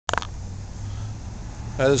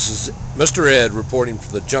This is Mr. Ed reporting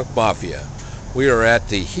for the Junk Mafia. We are at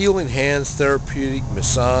the Healing Hands Therapeutic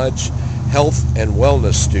Massage Health and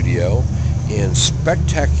Wellness Studio in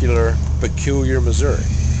spectacular Peculiar, Missouri.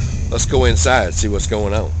 Let's go inside and see what's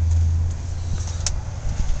going on.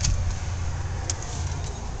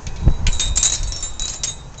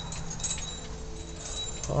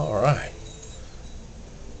 All right.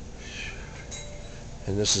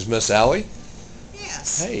 And this is Miss Allie.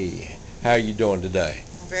 Yes. Hey, how are you doing today?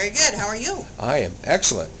 Very good. How are you? I am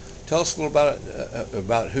excellent. Tell us a little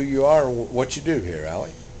about who you are and what you do here,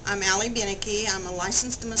 Allie. I'm Allie Binneke. I'm a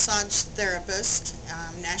licensed massage therapist.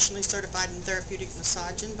 I'm nationally certified in therapeutic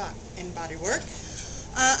massage and body work.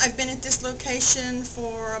 I've been at this location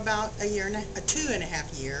for about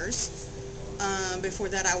 2.5 years. Before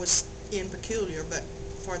that I was in Peculiar, but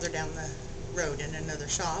farther down the road in another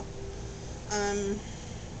shop.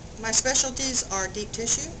 My specialties are deep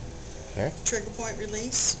tissue, Okay. trigger point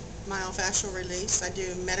release, myofascial release. I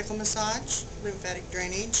do medical massage, lymphatic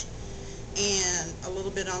drainage, and a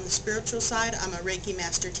little bit on the spiritual side. I'm a Reiki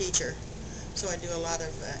master teacher, so I do a lot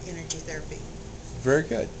of energy therapy. Very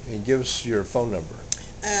good. And give us your phone number.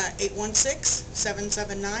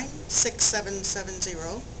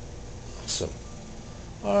 816-779-6770. Awesome.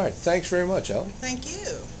 All right. Thanks very much, Allie. Thank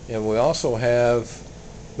you. And we also have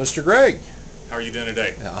Mr. Greg. How are you doing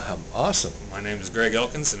today? Awesome. My name is Greg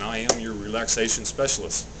Elkins, and I am your relaxation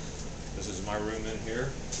specialist. This is my room in here.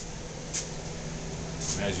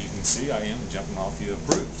 And as you can see, I am Junk Mafia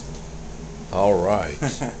approved. All right.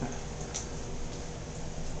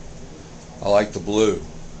 I like the blue.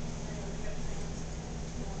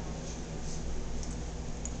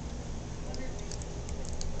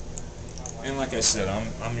 And like I said,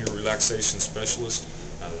 I'm your relaxation specialist.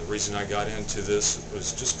 The reason I got into this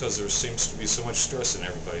was just because there seems to be so much stress in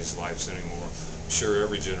everybody's lives anymore. I'm sure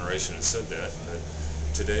every generation has said that, but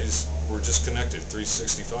we're just connected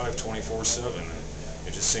 365, 24/7.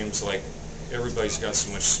 It just seems like everybody's got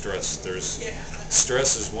so much stress.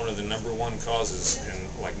 Stress is one of the #1 causes in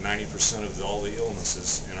like 90% of all the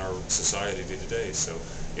illnesses in our society today. So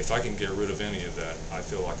if I can get rid of any of that, I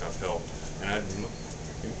feel like I've helped. And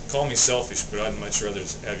call me selfish, but I'd much rather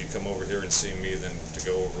have you come over here and see me than to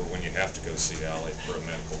go over when you have to go see Allie for a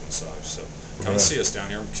medical massage. So come and see us down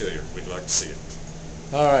here in Peculiar. We'd like to see you.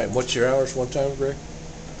 All right. What's your hours one time, Greg?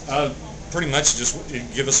 Pretty much just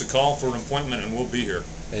give us a call for an appointment and we'll be here.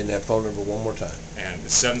 And that phone number one more time. And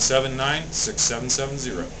it's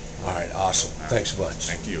 779-6770. All right. Awesome. Thanks a bunch.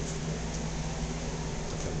 Thank you.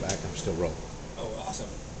 Come back. I'm still rolling. Oh, awesome.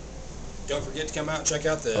 Don't forget to come out and check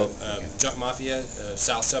out the Junk Mafia,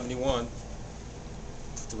 South 71.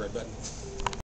 Click the red button.